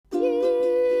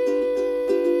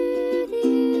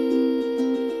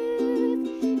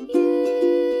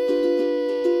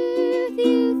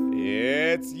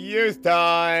youth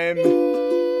time. Yay!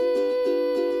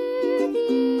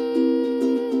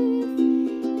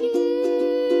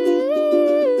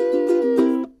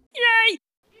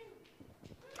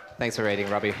 Thanks for reading,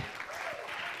 Robbie.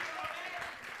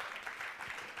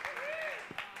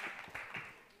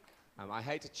 I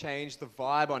hate to change the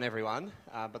vibe on everyone,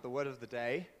 but the word of the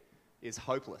day is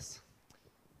hopeless.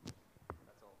 That's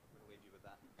all. I'm going to leave you with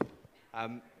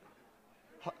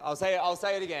that. I'll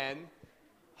say it again.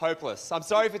 Hopeless. I'm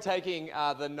sorry for taking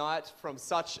the night from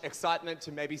such excitement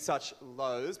to maybe such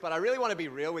lows, but I really want to be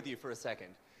real with you for a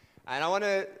second. And I want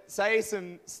to say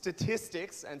some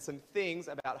statistics and some things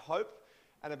about hope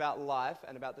and about life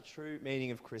and about the true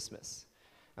meaning of Christmas.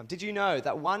 Did you know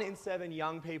that 1 in 7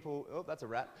 young people... Oh, that's a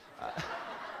rat.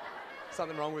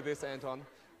 Something wrong with this, Anton.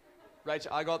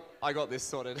 Rachel, I got this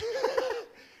sorted.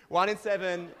 1 in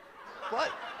 7...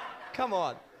 What? Come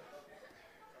on.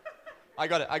 I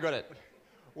got it.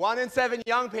 1 in 7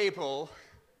 young people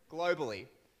globally,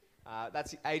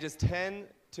 that's ages 10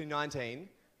 to 19,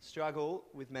 struggle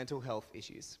with mental health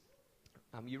issues.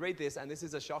 You read this, and this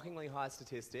is a shockingly high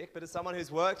statistic, but as someone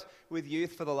who's worked with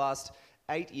youth for the last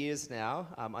 8 years now,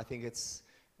 I think it's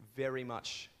very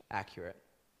much accurate.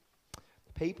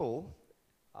 People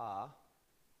are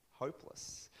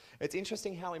hopeless. It's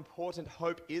interesting how important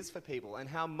hope is for people and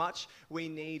how much we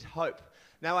need hope.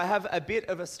 Now, I have a bit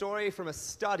of a story from a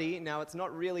study. Now, it's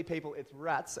not really people, it's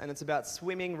rats, and it's about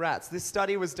swimming rats. This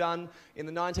study was done in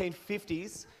the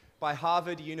 1950s by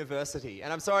Harvard University.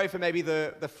 And I'm sorry for maybe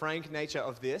the frank nature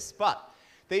of this, but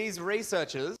these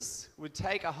researchers would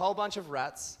take a whole bunch of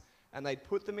rats and they'd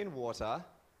put them in water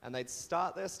and they'd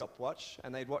start their stopwatch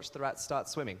and they'd watch the rats start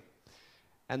swimming.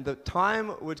 And the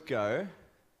time would go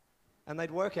and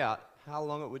they'd work out how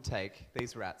long it would take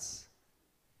these rats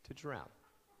to drown.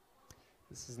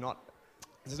 This is not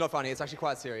funny, it's actually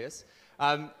quite serious.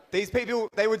 These people,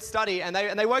 they would study and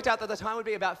they worked out that the time would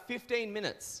be about 15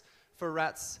 minutes for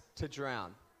rats to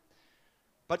drown.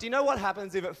 But do you know what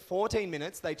happens if at 14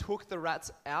 minutes they took the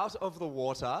rats out of the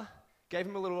water, gave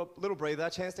them a little breather, a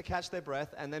chance to catch their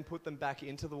breath, and then put them back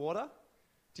into the water?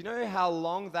 Do you know how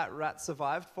long that rat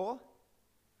survived for?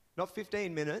 Not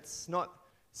 15 minutes, not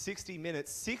 60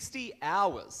 minutes, 60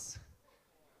 hours.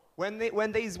 When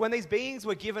these beings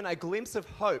were given a glimpse of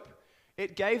hope,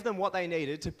 it gave them what they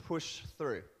needed to push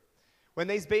through. When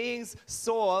these beings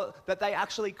saw that they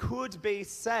actually could be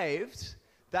saved,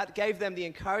 that gave them the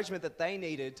encouragement that they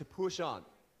needed to push on.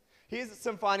 Here's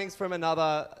some findings from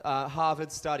another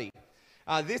Harvard study.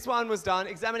 This one was done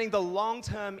examining the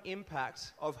long-term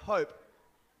impact of hope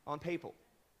on people.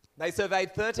 They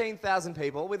surveyed 13,000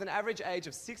 people with an average age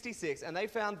of 66, and they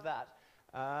found that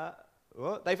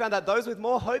those with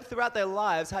more hope throughout their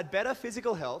lives had better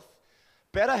physical health,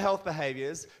 better health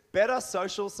behaviors, better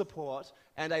social support,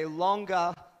 and a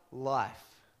longer life.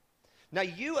 Now,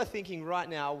 you are thinking right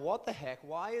now, what the heck?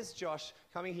 Why is Josh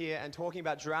coming here and talking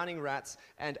about drowning rats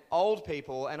and old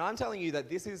people? And I'm telling you that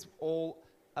this is all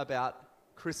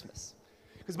about Christmas.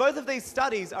 Because both of these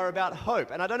studies are about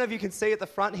hope. And I don't know if you can see at the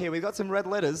front here, we've got some red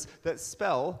letters that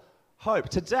spell hope.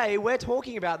 Today, we're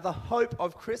talking about the hope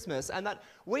of Christmas and that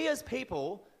we as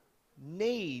people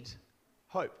need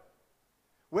hope.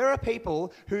 We're a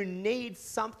people who need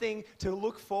something to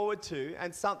look forward to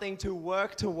and something to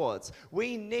work towards.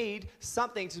 We need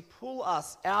something to pull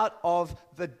us out of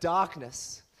the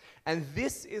darkness. And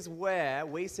this is where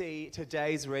we see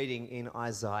today's reading in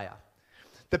Isaiah.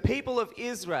 The people of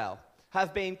Israel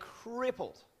have been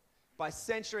crippled by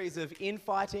centuries of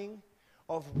infighting,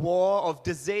 of war, of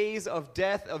disease, of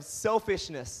death, of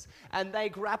selfishness, and they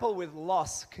grapple with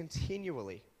loss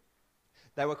continually.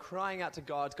 They were crying out to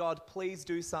God, God, please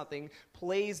do something,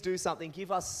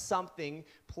 give us something,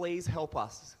 please help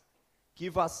us,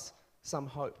 give us some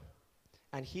hope.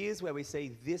 And here's where we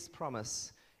see this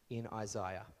promise in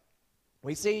Isaiah.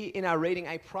 We see in our reading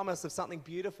a promise of something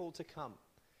beautiful to come.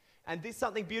 And this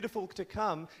something beautiful to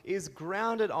come is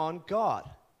grounded on God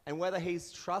and whether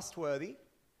he's trustworthy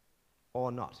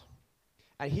or not.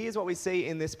 And here's what we see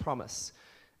in this promise.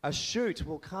 A shoot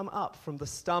will come up from the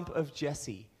stump of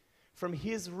Jesse. From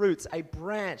his roots, a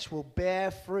branch will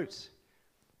bear fruit.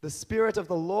 The Spirit of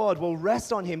the Lord will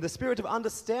rest on him, the Spirit of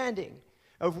understanding,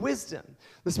 of wisdom,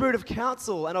 the Spirit of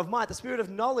counsel and of might, the Spirit of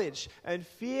knowledge and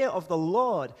fear of the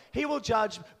Lord. He will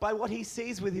judge by what he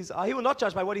sees with his eyes. He will not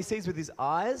judge by what he sees with his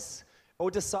eyes or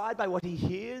decide by what he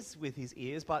hears with his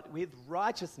ears, but with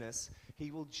righteousness he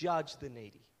will judge the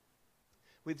needy.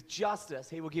 With justice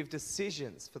he will give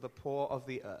decisions for the poor of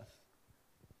the earth.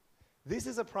 This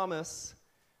is a promise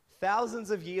thousands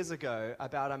of years ago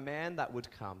about a man that would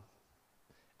come,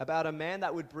 about a man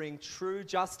that would bring true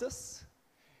justice,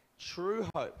 true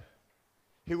hope,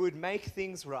 who would make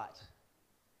things right.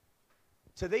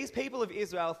 To these people of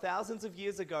Israel, thousands of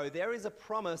years ago, there is a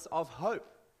promise of hope,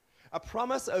 a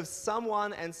promise of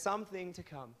someone and something to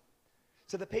come.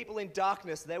 To the people in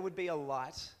darkness, there would be a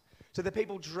light. To the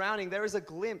people drowning, there is a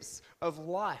glimpse of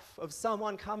life, of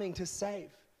someone coming to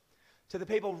save. To the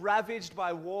people ravaged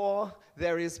by war,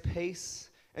 there is peace.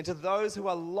 And to those who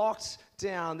are locked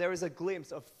down, there is a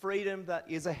glimpse of freedom that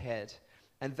is ahead.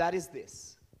 And that is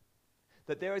this,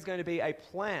 that there is going to be a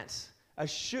plant, a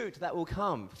shoot that will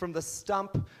come from the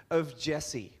stump of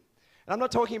Jesse. And I'm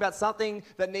not talking about something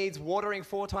that needs watering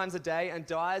 4 times a day and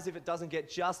dies if it doesn't get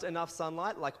just enough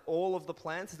sunlight, like all of the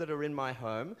plants that are in my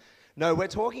home. No, we're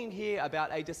talking here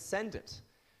about a descendant,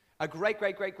 a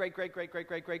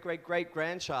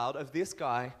great-great-great-great-great-great-great-great-great-great-grandchild of this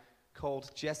guy called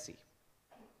Jesse.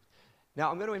 Now,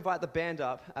 I'm going to invite the band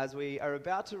up as we are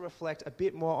about to reflect a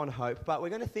bit more on hope, but we're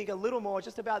going to think a little more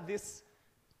just about this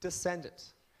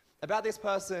descendant, about this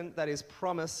person that is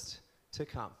promised to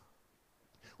come.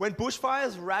 When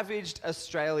bushfires ravaged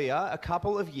Australia a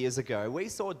couple of years ago, we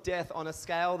saw death on a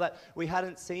scale that we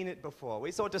hadn't seen it before.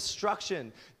 We saw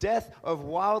destruction, death of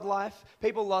wildlife.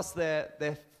 People lost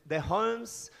their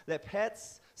homes, their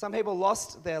pets. Some people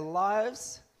lost their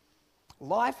lives.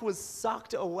 Life was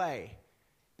sucked away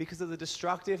because of the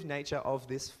destructive nature of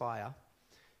this fire.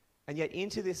 And yet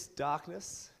into this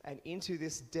darkness and into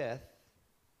this death,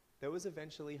 there was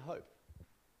eventually hope.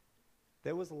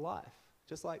 There was life,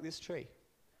 just like this tree,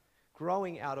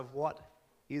 growing out of what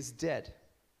is dead.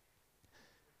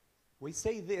 We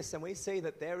see this and we see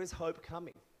that there is hope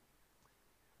coming.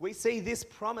 We see this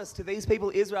promise to these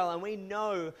people, Israel, and we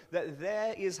know that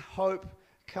there is hope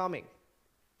coming.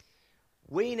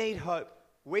 We need hope.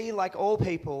 We, like all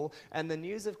people, and the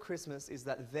news of Christmas is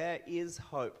that there is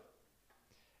hope.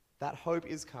 That hope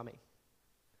is coming.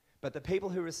 But the people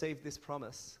who received this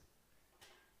promise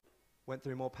went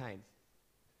through more pain,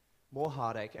 more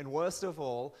heartache, and worst of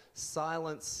all,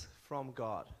 silence from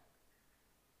God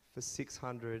for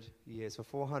 600 years, for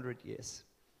 400 years.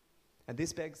 And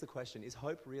this begs the question, is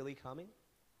hope really coming?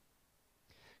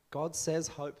 God says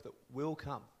hope that will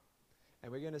come,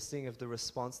 and we're going to sing of the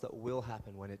response that will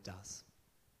happen when it does.